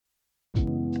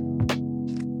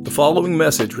The following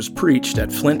message was preached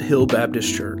at Flint Hill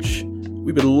Baptist Church.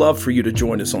 We would love for you to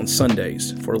join us on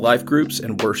Sundays for life groups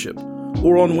and worship,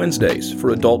 or on Wednesdays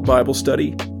for adult Bible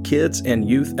study, kids, and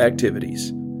youth activities.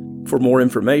 For more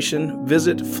information,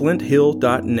 visit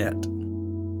flinthill.net.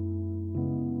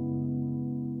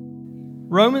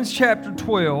 Romans chapter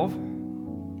 12.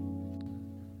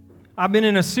 I've been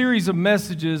in a series of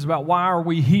messages about why are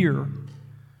we here?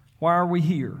 Why are we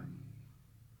here?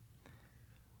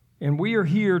 And we are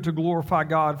here to glorify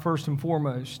God first and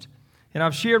foremost. And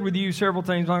I've shared with you several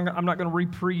things. I'm not going to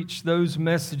re-preach those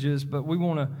messages, but we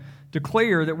want to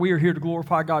declare that we are here to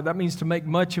glorify God. That means to make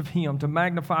much of Him, to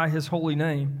magnify His holy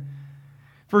name.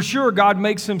 For sure, God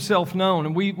makes Himself known,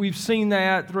 and we've seen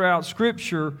that throughout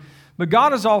Scripture. But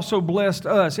God has also blessed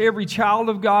us, every child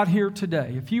of God here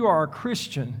today. If you are a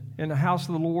Christian in the house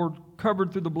of the Lord,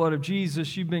 covered through the blood of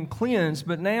Jesus, you've been cleansed,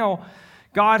 but now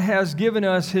God has given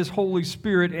us His Holy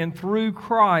Spirit, and through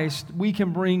Christ, we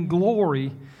can bring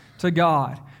glory to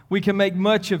God. We can make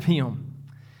much of Him.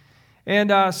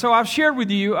 And so I've shared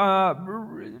with you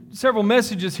several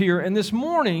messages here, and this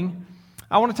morning,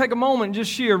 I want to take a moment and just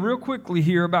share real quickly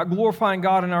here about glorifying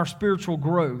God in our spiritual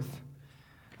growth.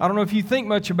 I don't know if you think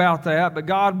much about that, but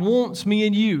God wants me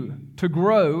and you to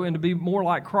grow and to be more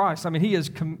like Christ. I mean,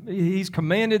 He's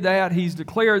commanded that. He's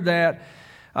declared that.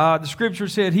 The Scripture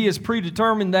said He has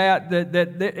predetermined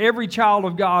that every child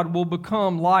of God will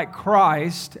become like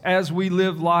Christ as we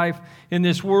live life in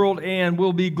this world and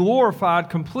will be glorified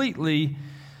completely,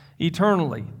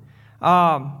 eternally.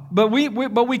 But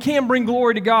we can bring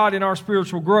glory to God in our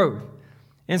spiritual growth.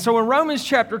 And so in Romans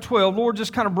chapter 12, Lord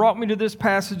just kind of brought me to this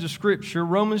passage of Scripture,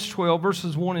 Romans 12,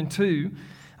 verses 1 and 2.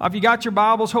 If you got your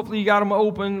Bibles, hopefully you got them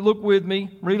open. Look with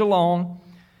me, read along.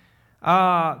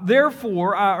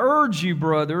 Therefore, I urge you,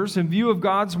 brothers, in view of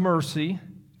God's mercy,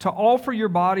 to offer your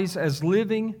bodies as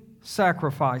living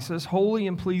sacrifices, holy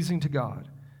and pleasing to God.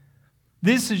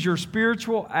 This is your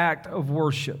spiritual act of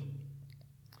worship.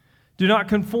 Do not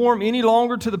conform any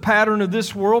longer to the pattern of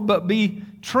this world, but be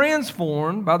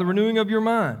transformed by the renewing of your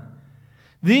mind.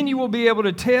 Then you will be able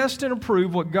to test and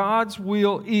approve what God's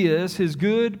will is, His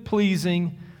good,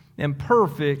 pleasing, and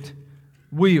perfect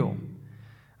will.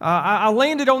 I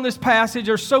landed on this passage.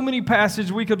 There's so many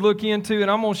passages we could look into, and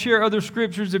I'm going to share other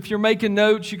scriptures. If you're making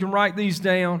notes, you can write these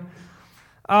down.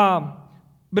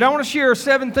 But I want to share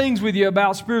 7 things with you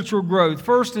about spiritual growth.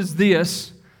 First is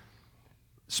this.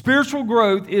 Spiritual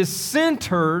growth is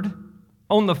centered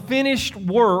on the finished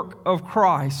work of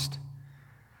Christ.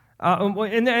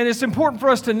 And it's important for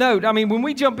us to note, I mean, when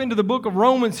we jump into the book of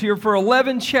Romans here, for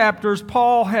 11 chapters,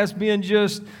 Paul has been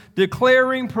just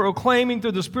declaring, proclaiming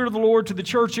through the Spirit of the Lord to the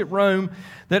church at Rome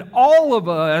that all of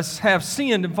us have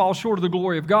sinned and fall short of the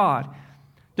glory of God.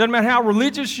 Doesn't matter how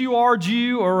religious you are,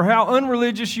 Jew, or how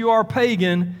unreligious you are,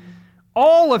 pagan,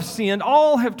 all have sinned,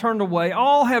 all have turned away,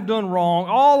 all have done wrong,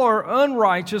 all are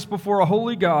unrighteous before a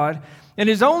holy God. And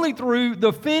it is only through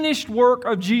the finished work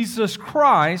of Jesus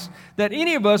Christ that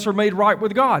any of us are made right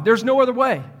with God. There's no other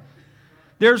way.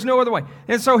 There's no other way.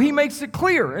 And so He makes it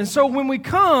clear. And so when we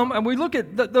come and we look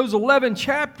at those 11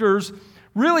 chapters,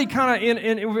 really kind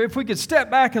of, if we could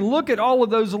step back and look at all of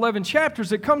those 11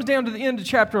 chapters, it comes down to the end of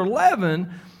chapter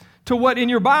 11 to what in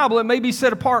your Bible it may be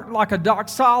set apart like a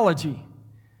doxology.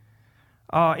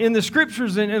 In the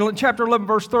Scriptures, in chapter 11,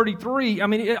 verse 33, I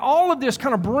mean, all of this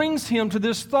kind of brings him to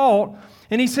this thought,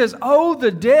 and he says, "Oh,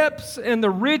 the depths and the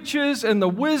riches and the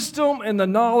wisdom and the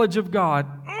knowledge of God.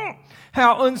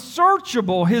 How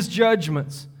unsearchable His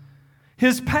judgments.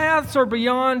 His paths are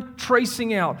beyond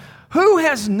tracing out. Who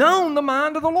has known the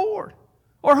mind of the Lord?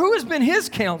 Or who has been His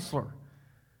counselor?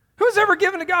 Who has ever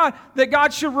given to God that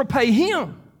God should repay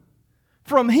him?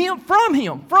 From Him,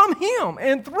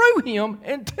 and through Him,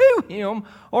 and to Him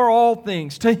are all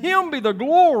things. To Him be the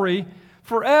glory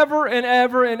forever and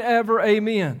ever and ever.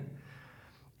 Amen."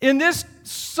 In this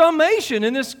summation,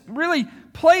 in this really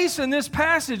place in this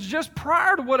passage, just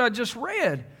prior to what I just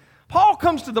read, Paul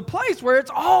comes to the place where it's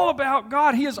all about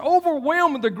God. He is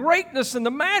overwhelmed with the greatness and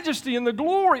the majesty and the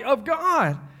glory of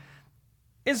God.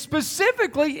 And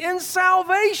specifically in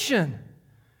salvation.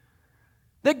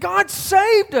 That God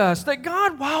saved us, that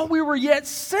God, while we were yet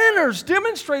sinners,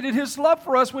 demonstrated His love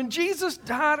for us when Jesus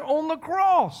died on the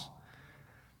cross.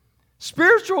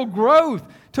 Spiritual growth,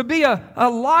 to be a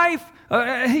life,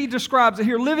 he describes it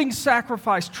here, living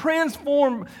sacrifice,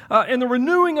 transformed in the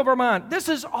renewing of our mind. This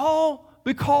is all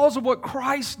because of what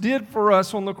Christ did for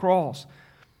us on the cross.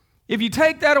 If you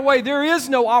take that away, there is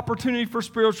no opportunity for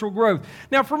spiritual growth.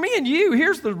 Now, for me and you,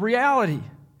 here's the reality.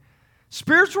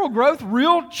 Spiritual growth,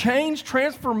 real change,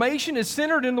 transformation is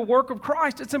centered in the work of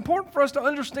Christ. It's important for us to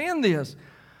understand this.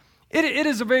 It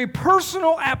is a very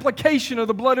personal application of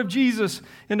the blood of Jesus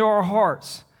into our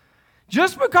hearts.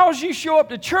 Just because you show up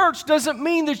to church doesn't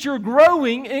mean that you're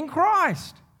growing in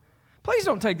Christ. Please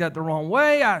don't take that the wrong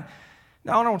way. I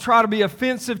don't try to be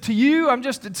offensive to you. I'm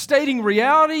just stating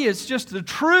reality. It's just the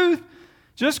truth.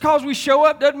 Just because we show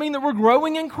up doesn't mean that we're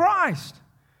growing in Christ.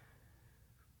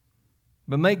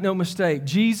 But make no mistake,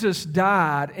 Jesus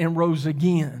died and rose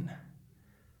again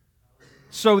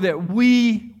so that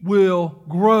we will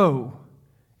grow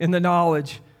in the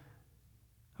knowledge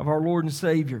of our Lord and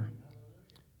Savior.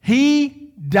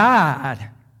 He died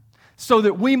so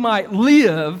that we might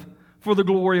live for the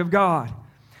glory of God.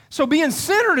 So being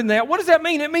centered in that, what does that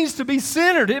mean? It means to be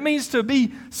centered. It means to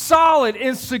be solid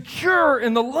and secure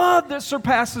in the love that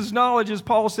surpasses knowledge, as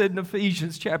Paul said in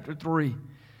Ephesians chapter 3.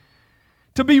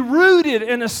 To be rooted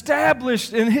and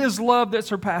established in His love that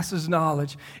surpasses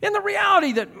knowledge. In the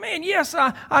reality that, man, yes,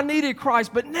 I needed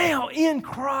Christ, but now in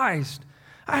Christ,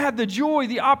 I have the joy,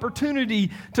 the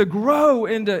opportunity to grow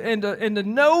and to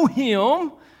know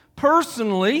Him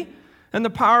personally and the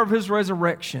power of His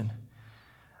resurrection.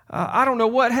 I don't know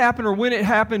what happened or when it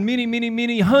happened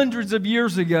many hundreds of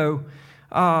years ago,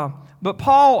 but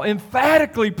Paul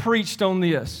emphatically preached on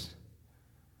this.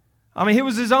 I mean, it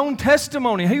was his own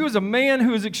testimony. He was a man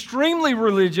who was extremely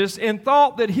religious and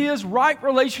thought that his right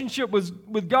relationship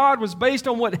with God was based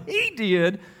on what he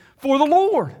did for the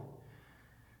Lord.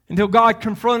 Until God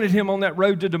confronted him on that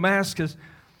road to Damascus.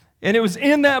 And it was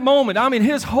in that moment, I mean,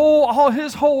 his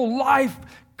whole life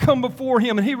come before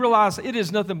him, and he realized it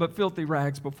is nothing but filthy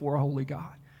rags before a holy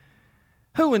God.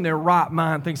 Who in their right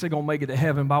mind thinks they're going to make it to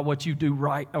heaven by what you do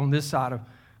right on this side of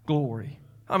glory?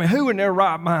 I mean, who in their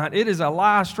right mind? It is a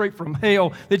lie straight from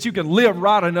hell that you can live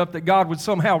right enough that God would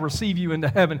somehow receive you into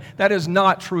heaven. That is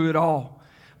not true at all.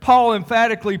 Paul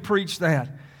emphatically preached that.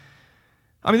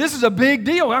 I mean, this is a big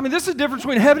deal. I mean, this is the difference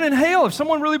between heaven and hell. If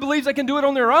someone really believes they can do it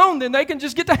on their own, then they can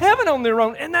just get to heaven on their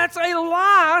own. And that's a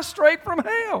lie straight from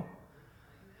hell.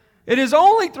 It is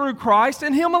only through Christ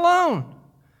and Him alone.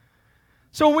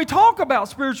 So when we talk about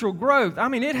spiritual growth, I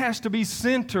mean, it has to be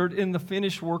centered in the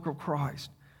finished work of Christ.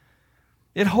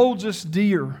 It holds us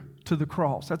dear to the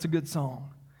cross. That's a good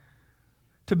song.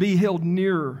 To be held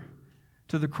nearer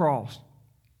to the cross.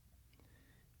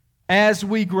 As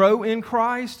we grow in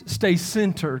Christ, stay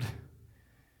centered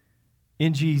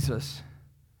in Jesus.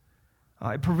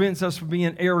 It prevents us from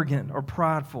being arrogant or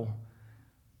prideful,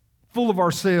 full of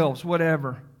ourselves,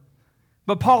 whatever.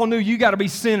 But Paul knew you got to be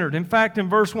centered. In fact, in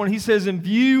verse 1, he says, in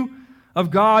view of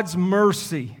God's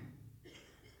mercy.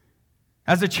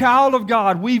 As a child of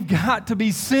God, we've got to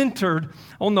be centered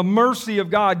on the mercy of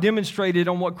God demonstrated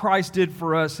on what Christ did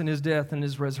for us in His death and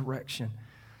His resurrection.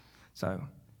 So,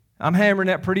 I'm hammering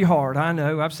that pretty hard. I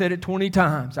know. I've said it 20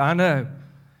 times. I know.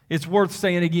 It's worth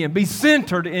saying again. Be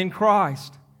centered in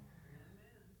Christ.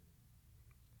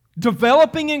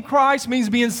 Developing in Christ means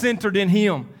being centered in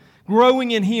Him, growing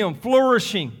in Him,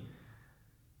 flourishing.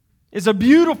 It's a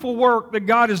beautiful work that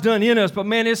God has done in us, but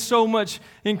man, it's so much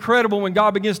incredible when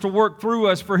God begins to work through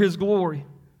us for His glory.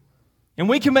 And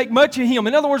we can make much of Him.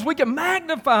 In other words, we can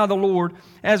magnify the Lord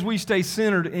as we stay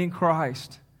centered in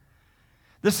Christ.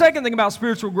 The second thing about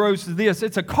spiritual growth is this.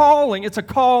 It's a calling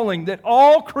that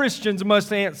all Christians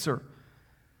must answer.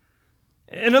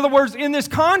 In other words, in this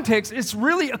context, it's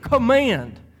really a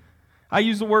command. I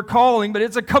use the word calling, but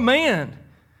it's a command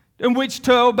in which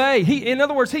to obey. In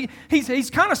other words, he's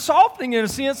kind of softening in a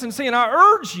sense and saying, I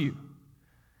urge you.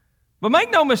 But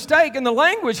make no mistake, in the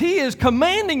language, he is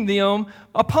commanding them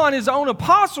upon his own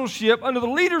apostleship under the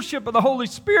leadership of the Holy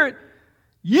Spirit.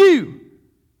 You,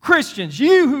 Christians,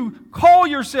 you who call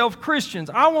yourself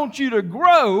Christians, I want you to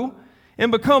grow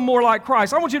and become more like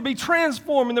Christ. I want you to be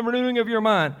transformed in the renewing of your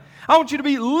mind. I want you to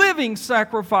be living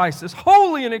sacrifices,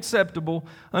 holy and acceptable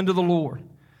unto the Lord.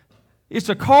 It's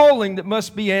a calling that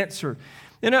must be answered.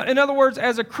 In other words,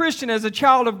 as a Christian, as a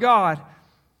child of God,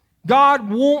 God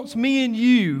wants me and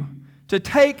you to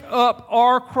take up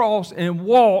our cross and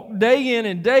walk day in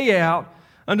and day out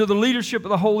under the leadership of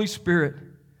the Holy Spirit.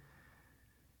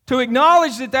 To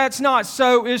acknowledge that that's not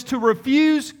so is to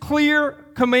refuse clear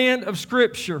command of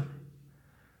Scripture.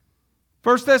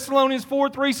 1 Thessalonians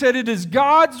 4:3 said, it is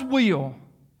God's will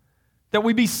that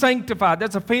we be sanctified.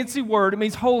 That's a fancy word. It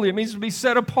means holy. It means to be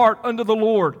set apart unto the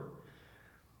Lord.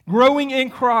 Growing in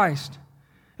Christ.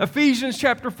 Ephesians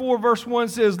chapter 4 verse 1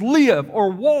 says, live or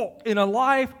walk in a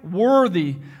life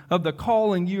worthy of the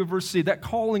calling you have received. That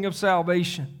calling of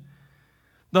salvation.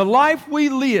 The life we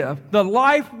live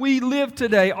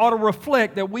today ought to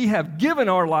reflect that we have given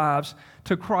our lives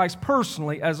to Christ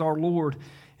personally as our Lord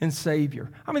and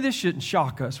Savior. I mean, this shouldn't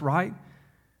shock us, right?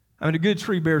 I mean, a good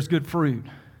tree bears good fruit.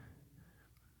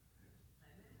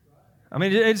 I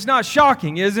mean, it's not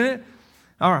shocking, isn't it?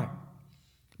 All right.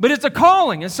 But it's a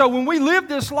calling. And so when we live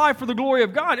this life for the glory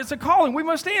of God, it's a calling. We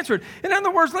must answer it. In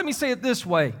other words, let me say it this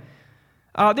way.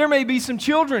 There may be some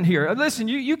children here. Listen,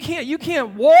 you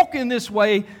can't walk in this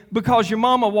way because your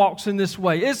mama walks in this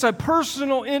way. It's a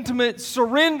personal, intimate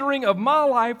surrendering of my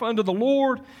life unto the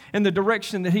Lord and the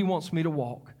direction that He wants me to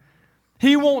walk.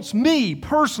 He wants me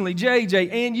personally,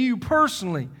 JJ, and you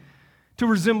personally, to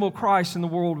resemble Christ in the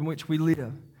world in which we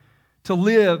live, to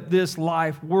live this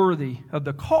life worthy of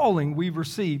the calling we've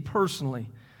received personally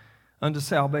unto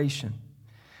salvation.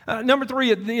 Number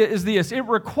 3 is this. It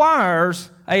requires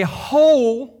a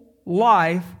whole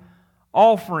life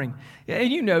offering.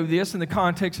 And you know this in the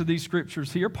context of these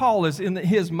scriptures here. Paul is in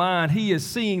his mind, he is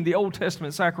seeing the Old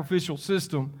Testament sacrificial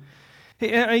system.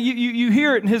 You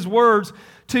hear it in his words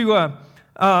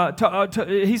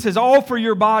he says, offer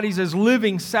your bodies as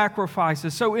living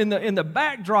sacrifices. So in the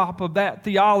backdrop of that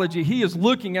theology, he is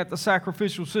looking at the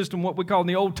sacrificial system, what we call in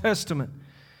the Old Testament.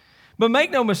 But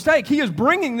make no mistake, he is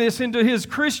bringing this into his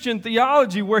Christian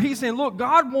theology where he's saying, look,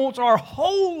 God wants our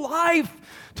whole life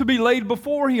to be laid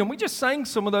before Him. We just sang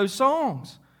some of those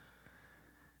songs.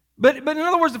 But in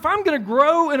other words, if I'm going to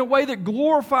grow in a way that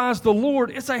glorifies the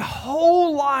Lord, it's a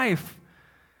whole life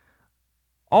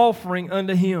offering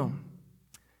unto Him.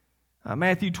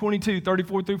 Matthew 22,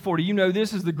 34 through 40. You know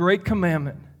this is the great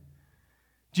commandment.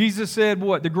 Jesus said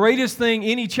what? The greatest thing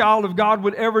any child of God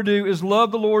would ever do is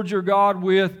love the Lord your God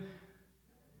with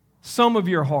some of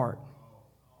your heart.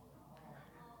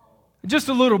 Just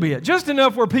a little bit. Just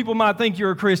enough where people might think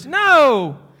you're a Christian.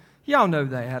 No! Y'all know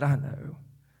that. I know.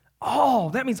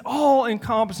 All. That means all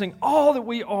encompassing. All that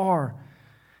we are.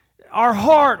 Our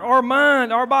heart, our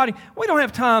mind, our body. We don't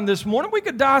have time this morning. We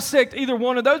could dissect either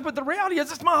one of those, but the reality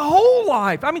is it's my whole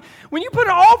life. I mean, when you put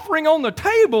an offering on the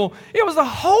table, it was a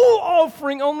whole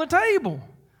offering on the table.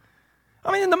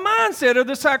 I mean, in the mindset of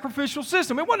the sacrificial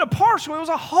system, it wasn't a partial, it was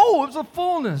a whole, it was a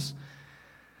fullness.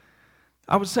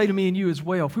 I would say to me and you as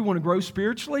well, if we want to grow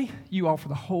spiritually, you offer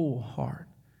the whole heart.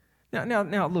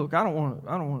 Now, look, I don't want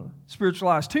to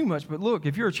spiritualize too much, but look,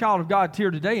 if you're a child of God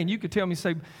here today and you could tell me,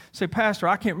 say, Pastor,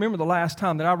 I can't remember the last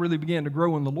time that I really began to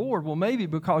grow in the Lord. Well, maybe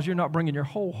because you're not bringing your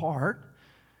whole heart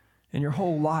and your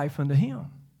whole life unto Him.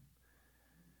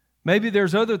 Maybe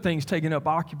there's other things taking up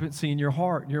occupancy in your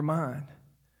heart, your mind,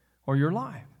 or your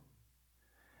life.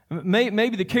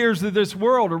 Maybe the cares of this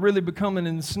world are really becoming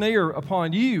an ensnare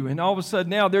upon you, and all of a sudden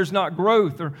now there's not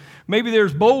growth, or maybe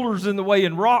there's boulders in the way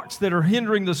and rocks that are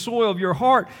hindering the soil of your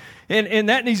heart, and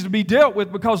that needs to be dealt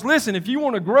with because, listen, if you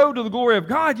want to grow to the glory of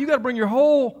God, you got to bring your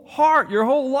whole heart, your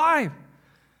whole life.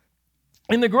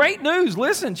 And the great news,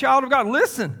 listen, child of God,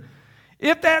 listen,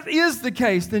 if that is the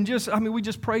case, then we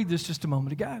just prayed this just a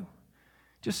moment ago.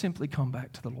 Just simply come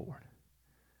back to the Lord.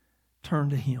 Turn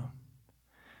to Him.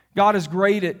 God is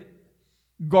great at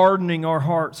gardening our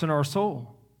hearts and our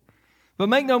soul. But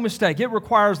make no mistake, it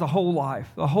requires the whole life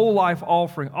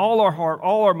offering, all our heart,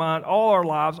 all our mind, all our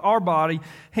lives, our body,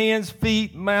 hands,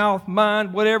 feet, mouth,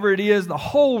 mind, whatever it is, the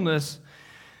wholeness.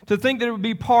 To think that it would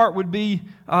be part would be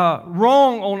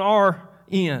wrong on our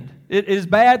end. It is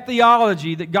bad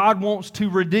theology that God wants to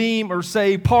redeem or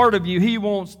save part of you. He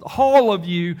wants all of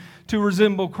you to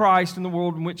resemble Christ in the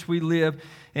world in which we live.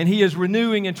 And He is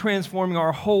renewing and transforming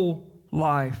our whole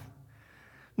life.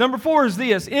 Number 4 is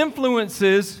this: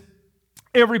 influences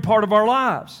every part of our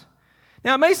lives.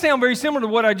 Now, it may sound very similar to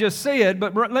what I just said,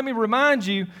 but let me remind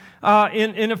you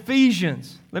in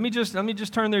Ephesians. Let me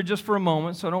just turn there just for a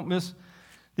moment so I don't miss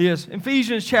this.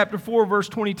 Ephesians chapter 4, verse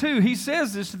 22, he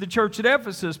says this to the church at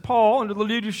Ephesus. Paul, under the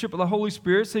leadership of the Holy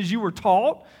Spirit, says, "You were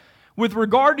taught with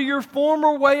regard to your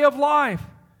former way of life,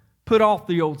 put off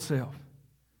the old self."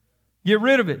 Get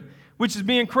rid of it, which is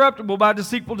being corruptible by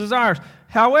deceitful desires.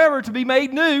 However, to be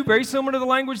made new, very similar to the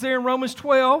language there in Romans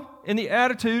 12, in the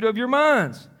attitude of your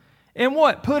minds. And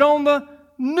what? Put on the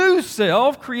new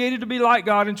self, created to be like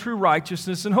God in true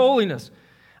righteousness and holiness.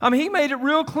 I mean, he made it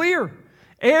real clear.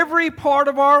 Every part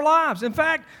of our lives. In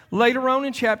fact, later on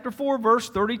in chapter 4,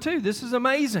 verse 32, this is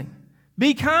amazing.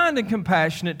 Be kind and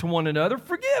compassionate to one another.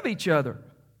 Forgive each other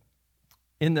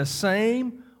in the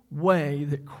same way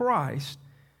that Christ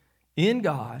in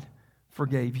God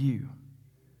forgave you.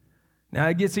 Now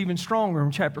it gets even stronger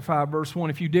in chapter 5, verse 1.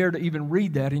 If you dare to even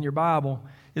read that in your Bible,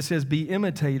 it says, "Be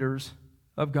imitators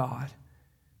of God.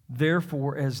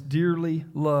 Therefore, as dearly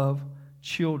loved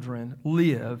children,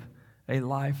 live a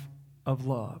life of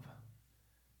love."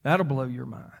 That'll blow your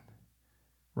mind,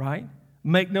 right?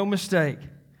 Make no mistake.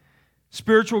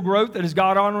 Spiritual growth that is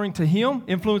God-honoring to Him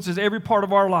influences every part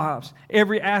of our lives,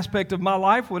 every aspect of my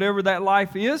life, whatever that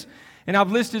life is. And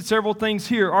I've listed several things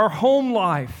here. Our home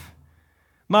life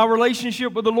My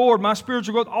relationship with the Lord, my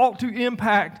spiritual growth ought to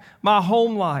impact my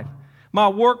home life, my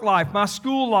work life, my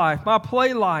school life, my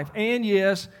play life, and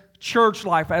yes, church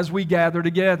life as we gather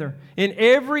together. In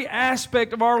every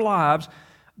aspect of our lives,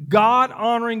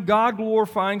 God-honoring,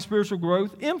 God-glorifying spiritual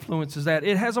growth influences that.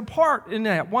 It has a part in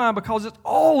that. Why? Because it's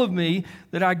all of me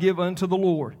that I give unto the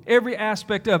Lord. Every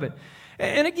aspect of it.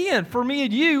 And again, for me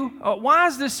and you, why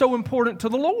is this so important to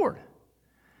the Lord?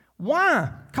 Why?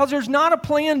 Because there's not a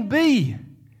plan B,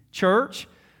 church.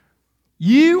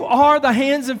 You are the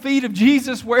hands and feet of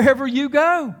Jesus wherever you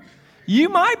go. You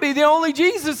might be the only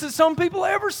Jesus that some people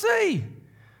ever see.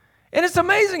 And it's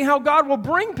amazing how God will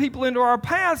bring people into our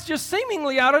paths just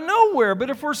seemingly out of nowhere. But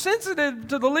if we're sensitive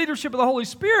to the leadership of the Holy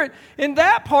Spirit in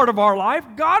that part of our life,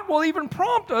 God will even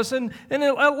prompt us and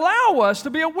allow us to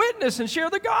be a witness and share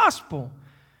the gospel.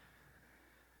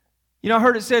 You know, I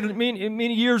heard it said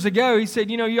many years ago, he said,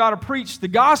 you ought to preach the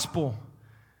gospel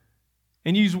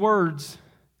and use words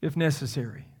if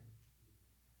necessary.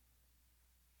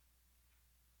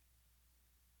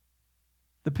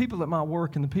 The people at my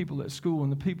work and the people at school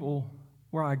and the people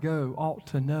where I go ought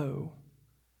to know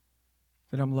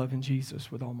that I'm loving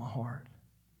Jesus with all my heart.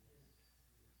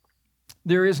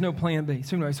 There is no plan B.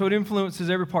 So anyway, it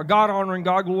influences every part. God-honoring,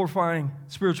 God-glorifying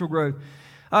spiritual growth.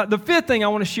 The fifth thing I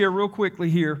want to share real quickly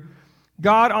here,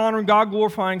 God-honoring,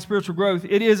 God-glorifying spiritual growth,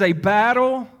 it is a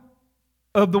battle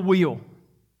of the will.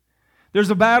 There's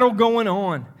a battle going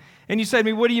on. And you say to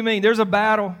me, what do you mean? There's a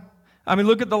battle. I mean,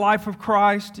 look at the life of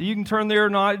Christ. You can turn there or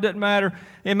not. It doesn't matter.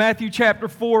 In Matthew chapter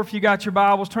 4, if you got your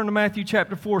Bibles, turn to Matthew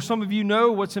chapter 4. Some of you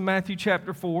know what's in Matthew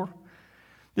chapter 4.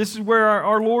 This is where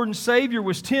our Lord and Savior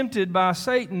was tempted by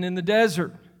Satan in the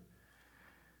desert.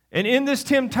 And in this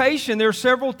temptation, there are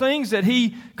several things that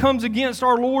he comes against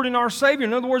our Lord and our Savior.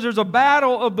 In other words, there's a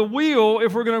battle of the will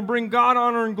if we're going to bring God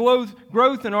honor and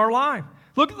growth in our life.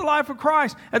 Look at the life of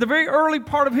Christ. At the very early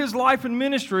part of his life and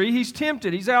ministry, he's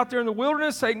tempted. He's out there in the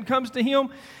wilderness. Satan comes to him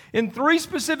in three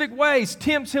specific ways.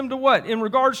 Tempts him to what? In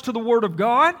regards to the Word of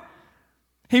God.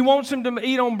 He wants him to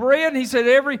eat on bread. He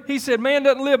said, man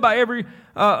doesn't live by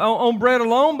on bread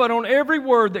alone, but on every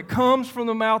word that comes from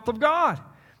the mouth of God.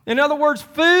 In other words,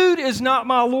 food is not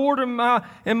my Lord and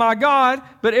my God,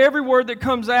 but every word that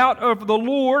comes out of the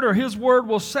Lord or His Word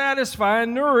will satisfy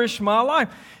and nourish my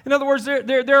life. In other words,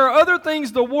 there are other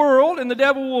things the world and the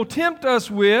devil will tempt us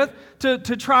with to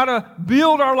try to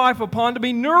build our life upon, to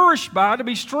be nourished by, to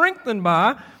be strengthened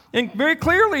by. And very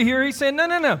clearly here He's saying,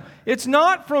 no. It's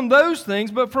not from those things,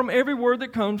 but from every word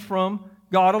that comes from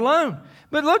God alone.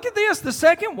 But look at this. The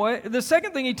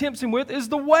second thing He tempts him with is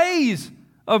the ways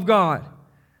of God.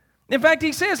 In fact,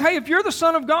 He says, hey, if you're the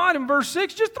Son of God in verse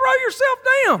 6, just throw yourself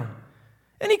down.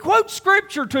 And He quotes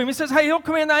Scripture to him. He says, hey, He'll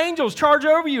command the angels, charge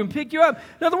over you and pick you up.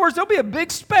 In other words, there'll be a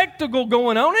big spectacle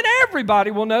going on, and everybody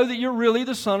will know that you're really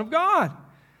the Son of God.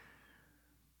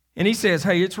 And He says,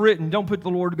 hey, it's written, don't put the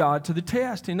Lord God to the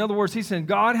test. In other words, He's saying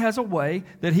God has a way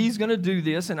that He's going to do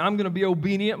this, and I'm going to be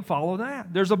obedient and follow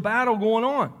that. There's a battle going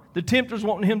on. The tempter's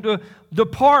wanting him to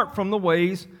depart from the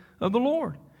ways of the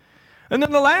Lord. And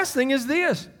then the last thing is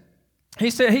this. He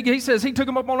says he took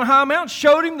him up on a high mountain,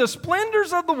 showed him the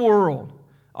splendors of the world,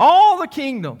 all the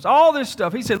kingdoms, all this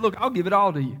stuff. He said, look, I'll give it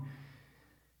all to you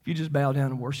if you just bow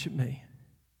down and worship me.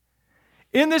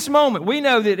 In this moment, we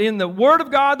know that in the Word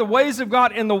of God, the ways of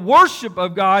God, and the worship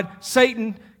of God,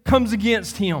 Satan comes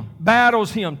against him,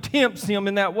 battles him, tempts him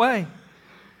in that way.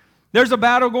 There's a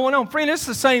battle going on. Friend, it's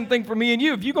the same thing for me and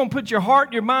you. If you're going to put your heart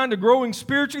and your mind to growing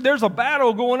spiritually, there's a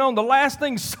battle going on. The last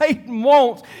thing Satan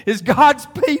wants is God's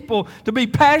people to be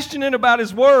passionate about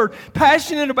His Word,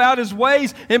 passionate about His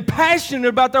ways, and passionate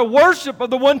about their worship of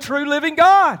the one true living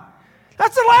God.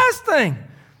 That's the last thing.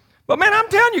 But man, I'm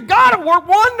telling you, God will work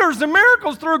wonders and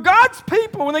miracles through God's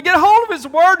people when they get a hold of His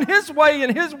Word and His way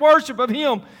and His worship of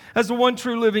Him as the one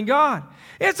true living God.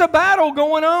 It's a battle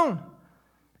going on.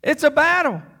 It's a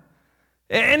battle.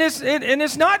 And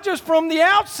it's not just from the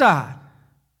outside.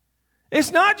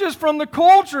 It's not just from the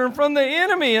culture and from the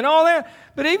enemy and all that.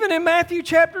 But even in Matthew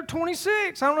chapter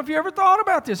 26, I don't know if you ever thought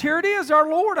about this. Here it is, our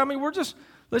Lord. I mean,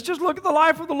 let's just look at the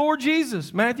life of the Lord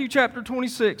Jesus. Matthew chapter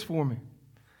 26 for me.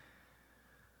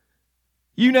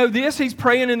 You know this. He's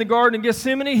praying in the Garden of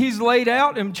Gethsemane. He's laid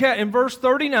out in verse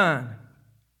 39.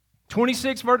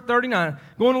 26, verse 39.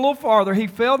 Going a little farther, he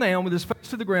fell down with his face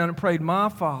to the ground and prayed, my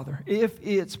Father, if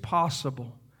it's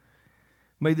possible,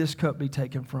 may this cup be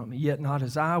taken from me, yet not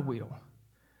as I will,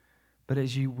 but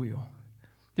as you will.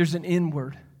 There's an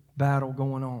inward battle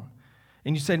going on.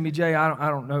 And you say to me, Jay, I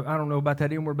don't know about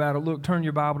that inward battle. Look, turn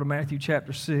your Bible to Matthew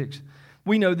chapter 6.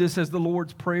 We know this as the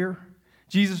Lord's Prayer.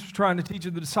 Jesus was trying to teach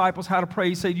the disciples how to pray.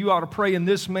 He said, you ought to pray in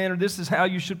this manner. This is how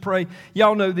you should pray.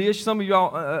 Y'all know this. Some of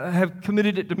y'all have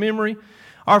committed it to memory.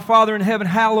 Our Father in heaven,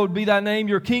 hallowed be thy name.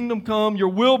 Your kingdom come, your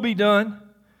will be done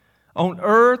on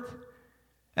earth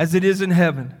as it is in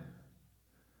heaven.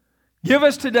 Give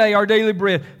us today our daily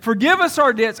bread. Forgive us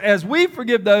our debts as we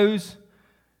forgive those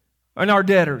and our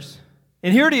debtors.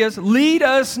 And here it is. Lead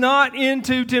us not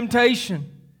into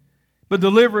temptation, but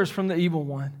deliver us from the evil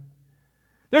one.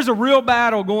 There's a real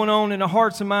battle going on in the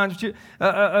hearts and minds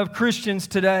of Christians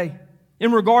today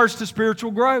in regards to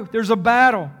spiritual growth. There's a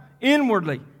battle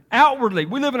inwardly, outwardly.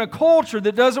 We live in a culture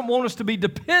that doesn't want us to be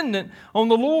dependent on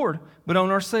the Lord, but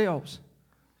on ourselves.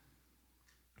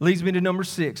 Leads me to number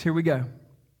 6. Here we go.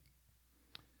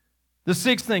 The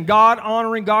 6th thing,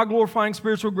 God-honoring, God-glorifying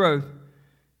spiritual growth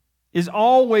is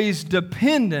always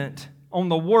dependent on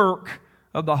the work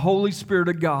of the Holy Spirit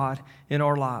of God in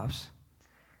our lives.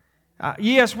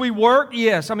 Yes, we work.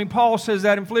 Yes. Paul says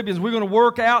that in Philippians. We're going to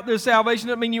work out this salvation.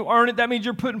 That doesn't mean you earn it. That means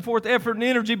you're putting forth effort and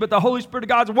energy, but the Holy Spirit of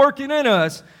God's working in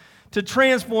us to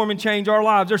transform and change our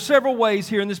lives. There's several ways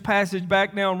here in this passage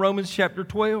back now in Romans chapter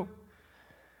 12.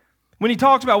 When he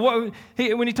talks about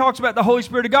the Holy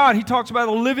Spirit of God, he talks about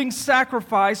a living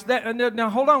sacrifice.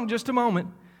 Now hold on just a moment.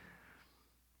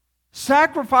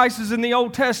 Sacrifices in the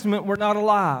Old Testament were not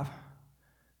alive.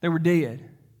 They were dead,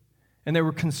 and they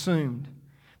were consumed.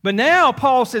 But now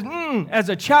Paul says, as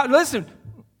a child, listen,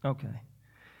 okay.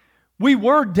 We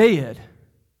were dead.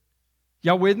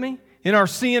 Y'all with me? In our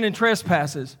sin and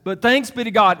trespasses. But thanks be to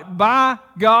God, by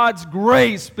God's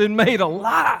grace, been made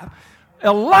alive.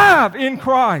 Alive in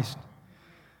Christ.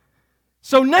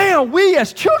 So now we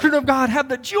as children of God have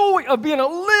the joy of being a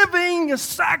living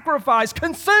sacrifice,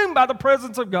 consumed by the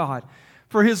presence of God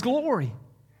for His glory.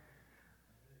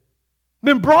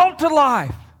 Been brought to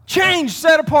life, changed,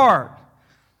 set apart.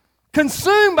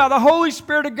 Consumed by the Holy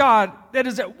Spirit of God that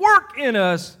is at work in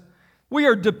us, we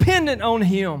are dependent on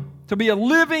Him to be a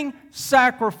living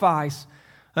sacrifice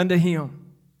unto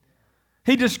Him.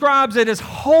 He describes it as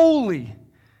holy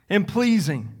and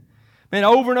pleasing. Man,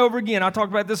 over and over again, I talked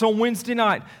about this on Wednesday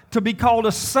night, to be called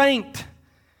a saint.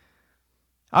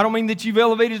 I don't mean that you've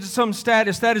elevated to some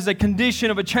status. That is a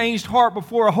condition of a changed heart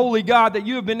before a holy God, that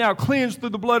you have been now cleansed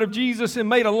through the blood of Jesus and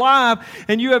made alive,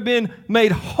 and you have been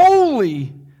made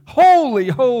holy.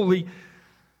 Holy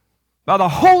by the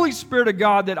Holy Spirit of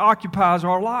God that occupies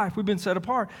our life. We've been set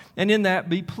apart. And in that,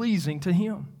 be pleasing to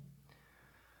Him.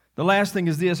 The last thing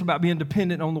is this about being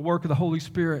dependent on the work of the Holy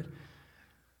Spirit,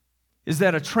 is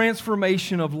that a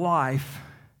transformation of life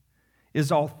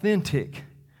is authentic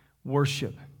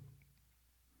worship.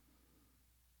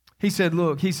 He said,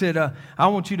 I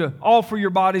want you to offer your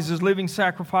bodies as living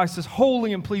sacrifices,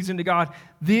 holy and pleasing to God.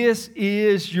 This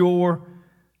is your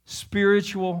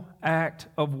spiritual act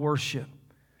of worship.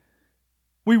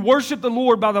 We worship the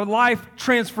Lord by the life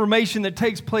transformation that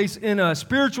takes place in us.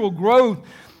 Spiritual growth,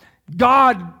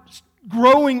 God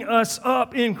growing us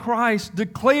up in Christ,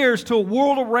 declares to a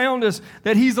world around us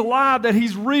that He's alive, that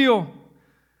He's real.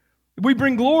 We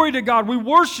bring glory to God. We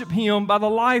worship Him by the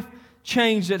life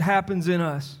change that happens in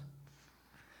us.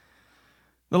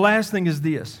 The last thing is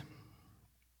this.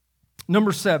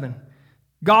 Number 7.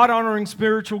 God-honoring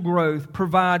spiritual growth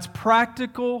provides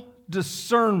practical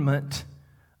discernment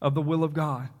of the will of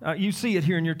God. You see it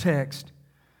here in your text.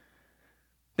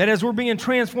 That as we're being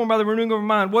transformed by the renewing of our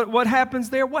mind, what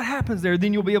happens there? What happens there?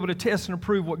 Then you'll be able to test and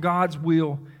approve what God's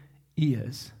will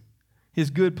is. His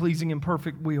good, pleasing, and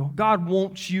perfect will. God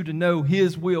wants you to know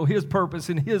His will, His purpose,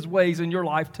 and His ways in your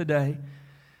life today.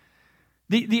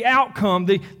 The outcome,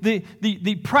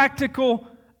 the practical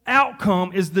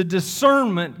outcome is the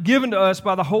discernment given to us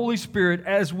by the Holy Spirit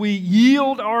as we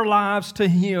yield our lives to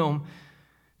Him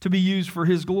to be used for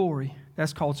His glory.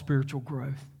 That's called spiritual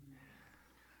growth.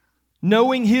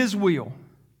 Knowing His will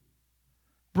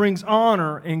brings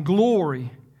honor and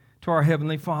glory to our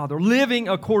Heavenly Father. Living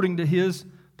according to His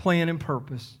plan and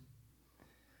purpose.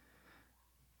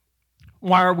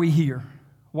 Why are we here?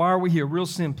 Why are we here? Real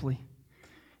simply,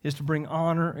 is to bring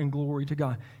honor and glory to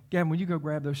God. Gavin, will you go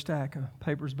grab those stack of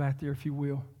papers back there, if you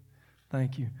will?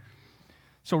 Thank you.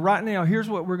 So right now, here's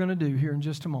what we're going to do here in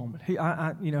just a moment.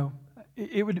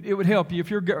 It would help you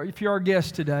if you're our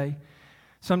guest today.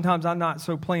 Sometimes I'm not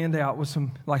so planned out with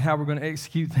some like how we're going to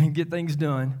execute things, get things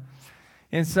done.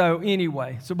 And so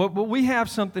anyway, but we have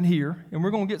something here, and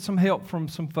we're going to get some help from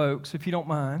some folks, if you don't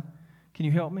mind. Can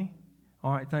you help me?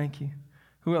 All right, thank you.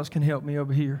 Who else can help me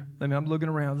over here? I'm looking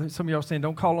around. Some of y'all saying,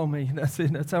 don't call on me. That's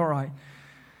it. That's all right.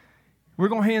 We're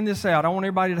going to hand this out. I want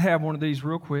everybody to have one of these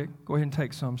real quick. Go ahead and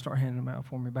take some. Start handing them out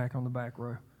for me back on the back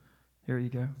row. There you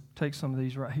go. Take some of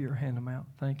these right here. Hand them out.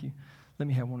 Thank you. Let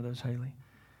me have one of those, Haley.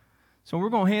 So we're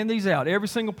going to hand these out. Every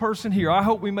single person here. I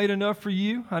hope we made enough for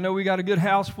you. I know we got a good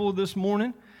house full this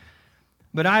morning.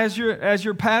 But as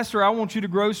your pastor, I want you to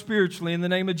grow spiritually in the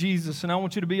name of Jesus, and I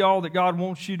want you to be all that God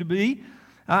wants you to be.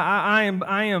 I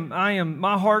am.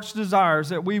 My heart's desire is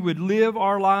that we would live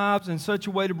our lives in such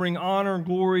a way to bring honor and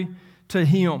glory to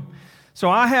Him. So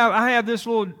I have this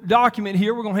little document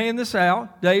here. We're going to hand this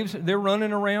out. They're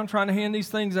running around trying to hand these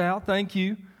things out. Thank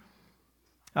you.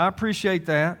 I appreciate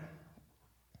that.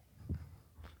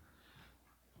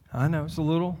 I know it's a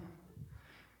little.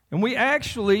 And we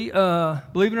actually,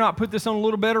 believe it or not, put this on a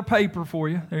little better paper for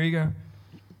you. There you go.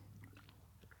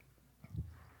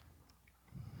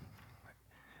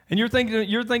 And you're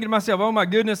thinking to myself, oh my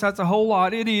goodness, that's a whole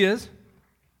lot. It is.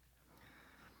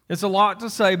 It's a lot to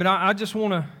say, but I just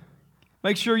want to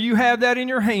make sure you have that in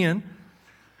your hand.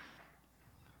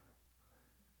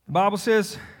 The Bible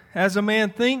says, as a man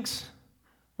thinks,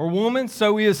 or woman,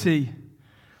 so is he.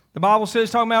 The Bible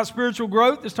says, talking about spiritual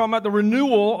growth, it's talking about the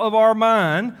renewal of our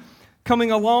mind,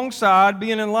 coming alongside,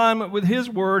 being in alignment with His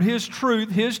Word, His truth,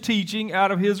 His teaching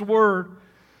out of His Word.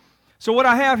 So what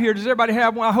I have here, does everybody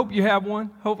have one? I hope you have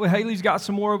one. Hopefully Haley's got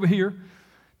some more over here.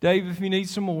 Dave, if you need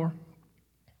some more.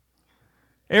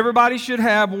 Everybody should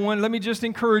have one. Let me just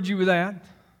encourage you with that.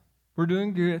 We're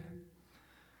doing good.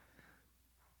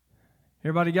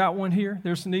 Everybody got one here?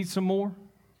 Needs some more?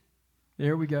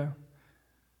 There we go.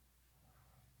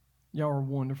 Y'all are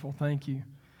wonderful. Thank you.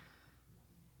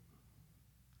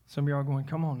 Some of y'all are going,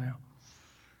 come on now.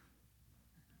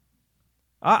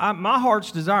 My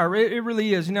heart's desire, it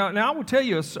really is. Now I will tell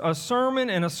you, a sermon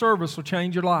and a service will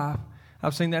change your life.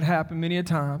 I've seen that happen many a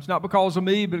times. Not because of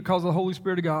me, but because of the Holy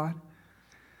Spirit of God.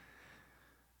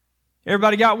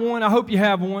 Everybody got one? I hope you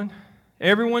have one.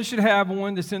 Everyone should have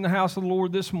one that's in the house of the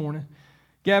Lord this morning.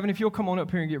 Gavin, if you'll come on up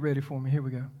here and get ready for me. Here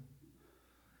we go.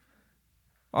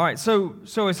 All right, so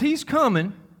as he's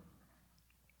coming,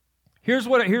 here's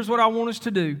what I want us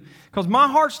to do. Because my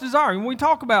heart's desire, when we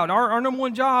talk about our number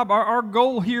one job, our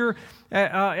goal here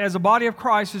as a body of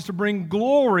Christ is to bring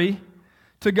glory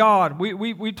to God.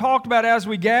 We talked about as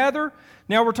we gather.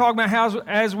 Now we're talking about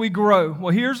as we grow.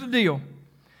 Well, here's the deal.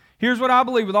 Here's what I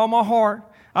believe with all my heart.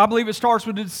 I believe it starts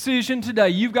with a decision today.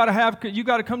 You've got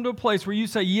to come to a place where you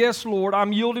say, yes, Lord,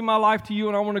 I'm yielding my life to you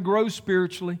and I want to grow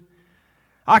spiritually.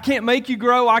 I can't make you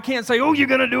grow. I can't say, oh, you're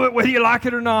going to do it whether you like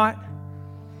it or not.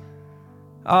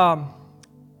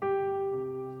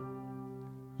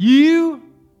 You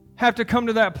have to come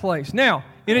to that place. Now,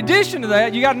 in addition to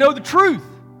that, you got to know the truth.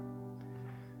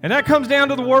 And that comes down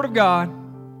to the Word of God.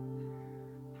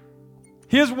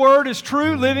 His Word is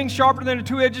true, living, sharper than a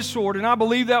two-edged sword, and I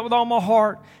believe that with all my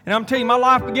heart. And I'm telling you, my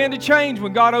life began to change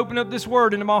when God opened up this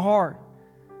Word into my heart.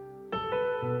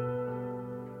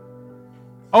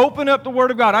 Open up the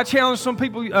Word of God. I challenge some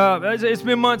people, it's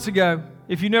been months ago.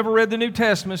 If you never read the New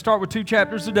Testament, start with 2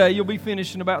 chapters a day. You'll be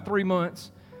finished in about 3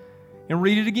 months. And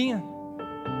read it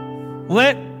again.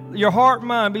 Let your heart and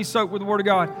mind be soaked with the Word of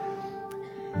God.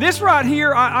 This right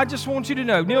here, I just want you to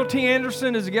know, Neil T.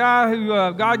 Anderson is a guy who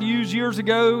God used years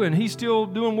ago, and he's still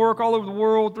doing work all over the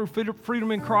world through Freedom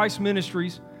in Christ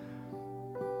Ministries.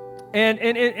 And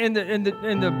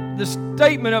the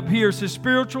statement up here says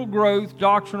spiritual growth,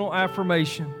 doctrinal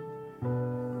affirmation.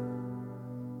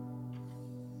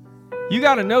 You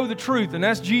got to know the truth, and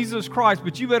that's Jesus Christ,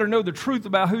 but you better know the truth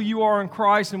about who you are in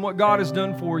Christ and what God has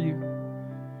done for you.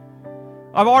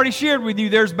 I've already shared with you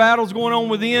there's battles going on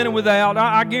within and without.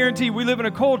 I guarantee we live in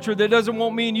a culture that doesn't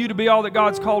want me and you to be all that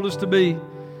God's called us to be.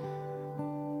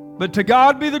 But to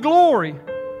God be the glory.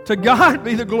 To God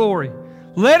be the glory.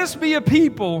 Let us be a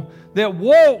people that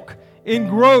walk in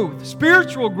growth,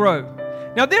 spiritual growth.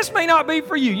 Now, this may not be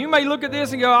for you. You may look at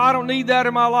this and go, I don't need that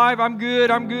in my life. I'm good,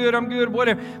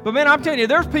 whatever. But man, I'm telling you,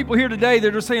 there's people here today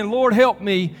that are saying, Lord, help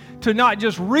me to not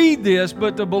just read this,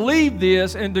 but to believe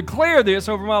this and declare this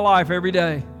over my life every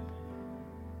day.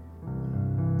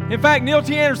 In fact, Neil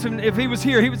T. Anderson, if he was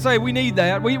here, he would say we need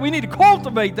that. We need to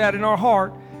cultivate that in our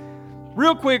heart.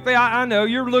 Real quickly, I know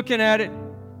you're looking at it.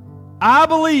 I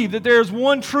believe that there's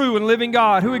one true and living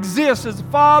God who exists as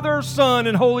Father, Son,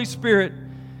 and Holy Spirit,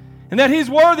 and that He's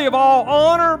worthy of all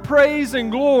honor, praise,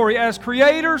 and glory as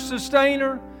Creator,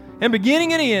 Sustainer, and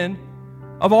beginning and end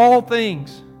of all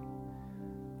things.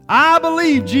 I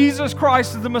believe Jesus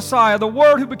Christ is the Messiah, the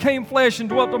Word who became flesh and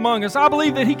dwelt among us. I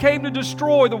believe that He came to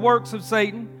destroy the works of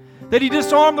Satan, that He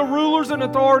disarmed the rulers and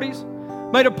authorities,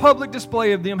 made a public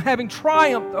display of them, having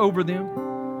triumphed over them.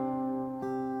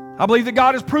 I believe that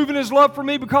God has proven His love for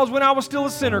me because when I was still a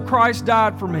sinner, Christ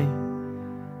died for me.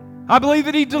 I believe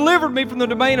that He delivered me from the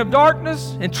domain of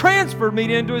darkness and transferred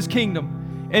me into His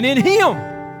kingdom. And in Him,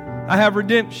 I have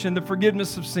redemption, the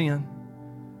forgiveness of sin.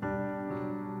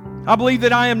 I believe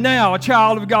that I am now a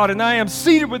child of God, and I am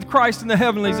seated with Christ in the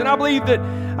heavenlies. And I believe that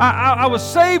I was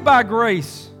saved by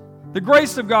grace, the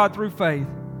grace of God through faith.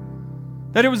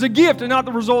 That it was a gift and not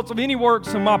the results of any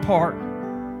works on my part.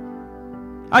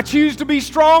 I choose to be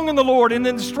strong in the Lord and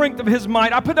in the strength of His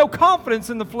might. I put no confidence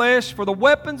in the flesh, for the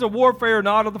weapons of warfare are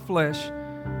not of the flesh.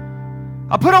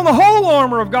 I put on the whole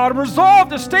armor of God and resolve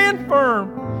to stand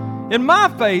firm in my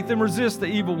faith and resist the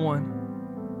evil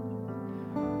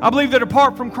one. I believe that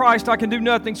apart from Christ I can do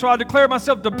nothing, so I declare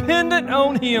myself dependent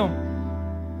on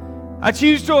Him. I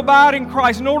choose to abide in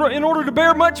Christ in order to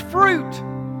bear much fruit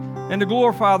and to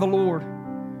glorify the Lord.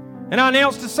 And I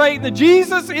announce to Satan that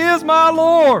Jesus is my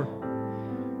Lord.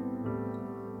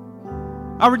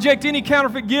 I reject any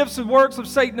counterfeit gifts and works of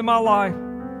Satan in my life.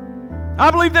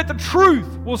 I believe that the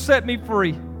truth will set me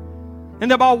free, and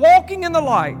that by walking in the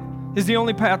light is the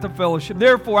only path of fellowship.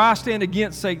 Therefore, I stand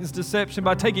against Satan's deception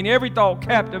by taking every thought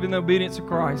captive in the obedience of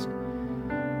Christ.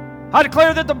 I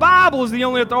declare that the Bible is the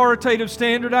only authoritative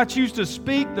standard. I choose to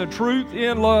speak the truth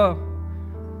in love.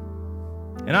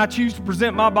 And I choose to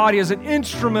present my body as an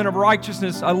instrument of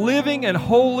righteousness, a living and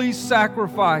holy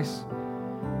sacrifice.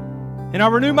 And I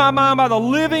renew my mind by the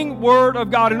living Word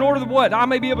of God in order that what? I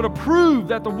may be able to prove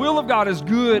that the will of God is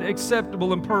good,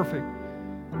 acceptable, and perfect.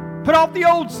 Put off the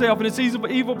old self and its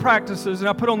evil practices, and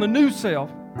I put on the new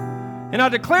self. And I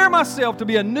declare myself to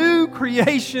be a new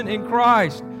creation in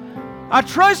Christ. I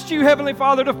trust you, Heavenly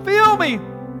Father, to fill me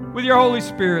with your Holy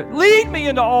Spirit. Lead me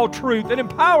into all truth and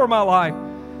empower my life,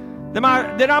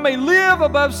 that I may live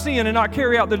above sin and not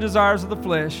carry out the desires of the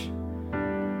flesh.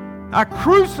 I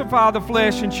crucify the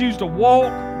flesh and choose to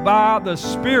walk by the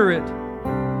Spirit.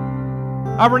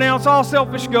 I renounce all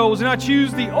selfish goals, and I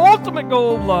choose the ultimate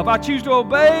goal of love. I choose to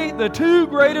obey the two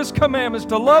greatest commandments,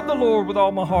 to love the Lord with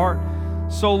all my heart,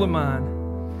 soul, and mind,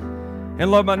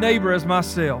 and love my neighbor as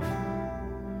myself.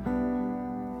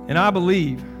 And I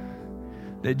believe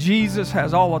that Jesus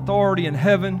has all authority in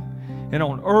heaven and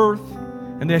on earth,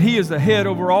 and that He is the head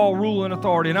over all rule and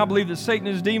authority. And I believe that Satan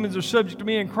and his demons are subject to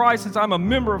me in Christ, since I'm a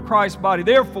member of Christ's body.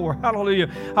 Therefore, hallelujah,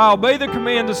 I obey the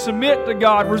command to submit to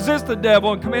God, resist the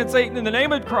devil, and command Satan in the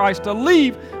name of Christ to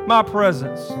leave my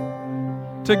presence.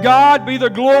 To God be the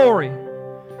glory.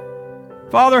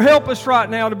 Father, help us right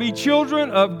now to be children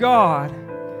of God,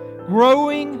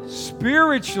 growing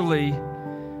spiritually.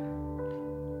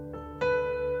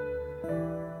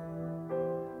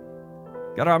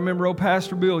 God, I remember old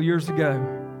Pastor Bill years ago.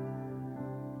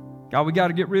 God, we got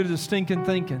to get rid of the stinking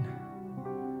thinking.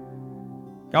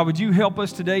 God, would you help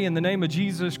us today in the name of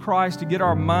Jesus Christ to get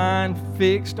our mind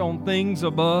fixed on things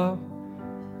above?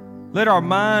 Let our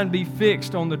mind be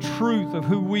fixed on the truth of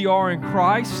who we are in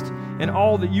Christ and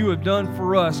all that you have done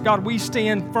for us. God, we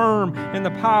stand firm in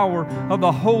the power of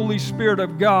the Holy Spirit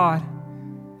of God,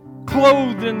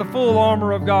 clothed in the full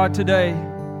armor of God today.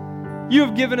 You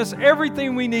have given us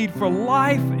everything we need for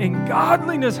life and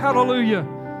godliness. Hallelujah.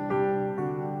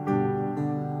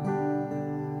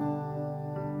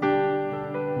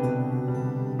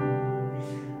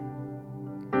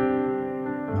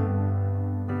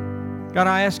 God,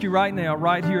 I ask you right now,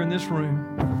 right here in this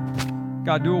room,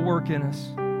 God, do a work in us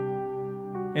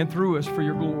and through us for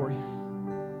your glory.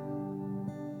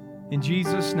 In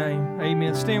Jesus' name,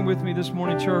 amen. Stand with me this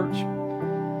morning, church.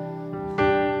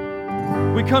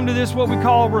 We come to this, what we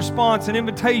call a response, an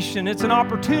invitation. It's an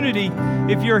opportunity.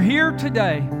 If you're here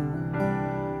today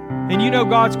and you know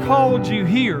God's called you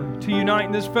here to unite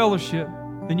in this fellowship,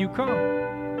 then you come.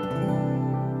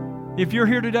 If you're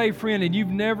here today, friend, and you've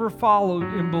never followed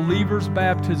in believer's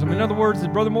baptism, in other words, as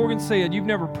Brother Morgan said, you've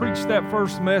never preached that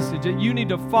first message, that you need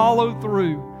to follow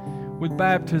through with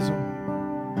baptism,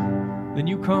 then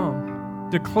you come.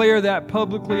 Declare that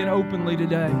publicly and openly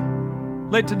today.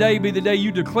 Let today be the day you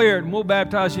declare it, and we'll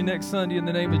baptize you next Sunday in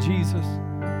the name of Jesus.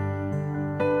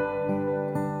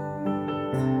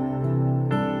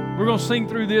 We're going to sing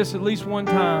through this at least one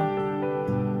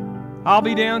time. I'll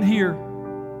be down here.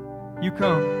 You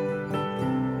come.